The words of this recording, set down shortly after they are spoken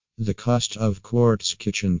The cost of quartz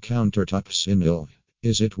kitchen countertops in Ill.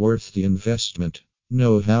 Is it worth the investment?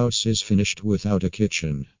 No house is finished without a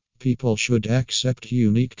kitchen. People should accept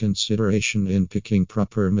unique consideration in picking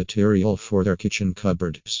proper material for their kitchen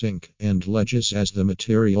cupboard, sink, and ledges, as the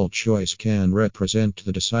material choice can represent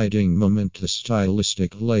the deciding moment, the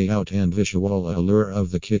stylistic layout and visual allure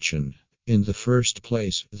of the kitchen. In the first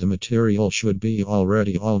place, the material should be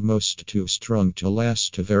already almost too strong to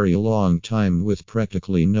last a very long time with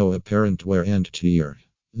practically no apparent wear and tear.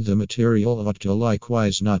 The material ought to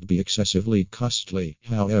likewise not be excessively costly,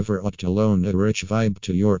 however ought to loan a rich vibe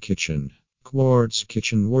to your kitchen. Quartz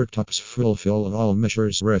kitchen worktops fulfill all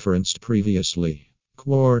measures referenced previously.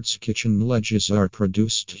 Quartz kitchen ledges are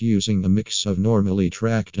produced using a mix of normally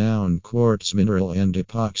tracked down quartz mineral and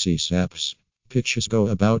epoxy saps. Pitches go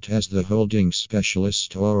about as the holding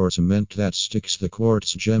specialist or cement that sticks the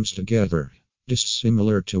quartz gems together.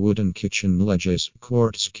 Dissimilar to wooden kitchen ledges,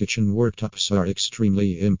 quartz kitchen worktops are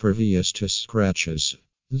extremely impervious to scratches.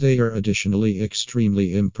 They are additionally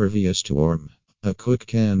extremely impervious to worm. A cook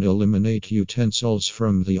can eliminate utensils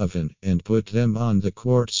from the oven and put them on the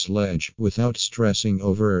quartz ledge without stressing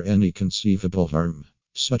over any conceivable harm.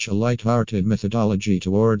 Such a light-hearted methodology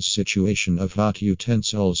towards situation of hot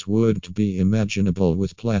utensils wouldn't be imaginable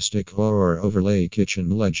with plastic or overlay kitchen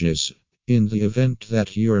ledges. In the event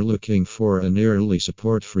that you're looking for a nearly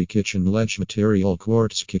support-free kitchen ledge material,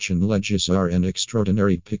 quartz kitchen ledges are an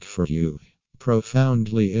extraordinary pick for you.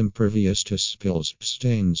 Profoundly impervious to spills,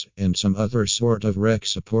 stains, and some other sort of wreck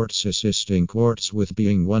supports, assisting quartz with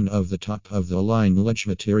being one of the top-of-the-line ledge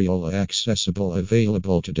material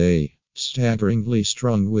available today. Staggeringly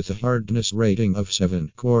strong with a hardness rating of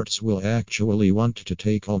 7, quartz will actually want to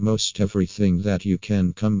take almost everything that you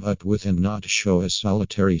can come up with and not show a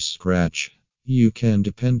solitary scratch. You can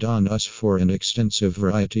depend on us for an extensive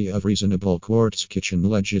variety of reasonable quartz kitchen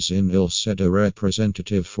ledges in Ill, said a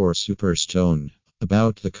representative for Superstone.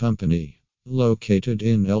 About the company. Located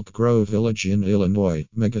in Elk Grove Village in Illinois,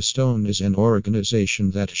 Megastone is an organization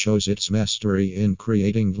that shows its mastery in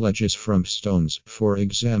creating ledges from stones, for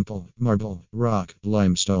example, marble, rock,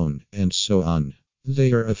 limestone, and so on.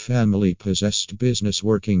 They are a family-possessed business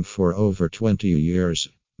working for over 20 years.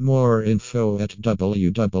 More info at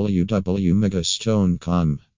www.megastone.com.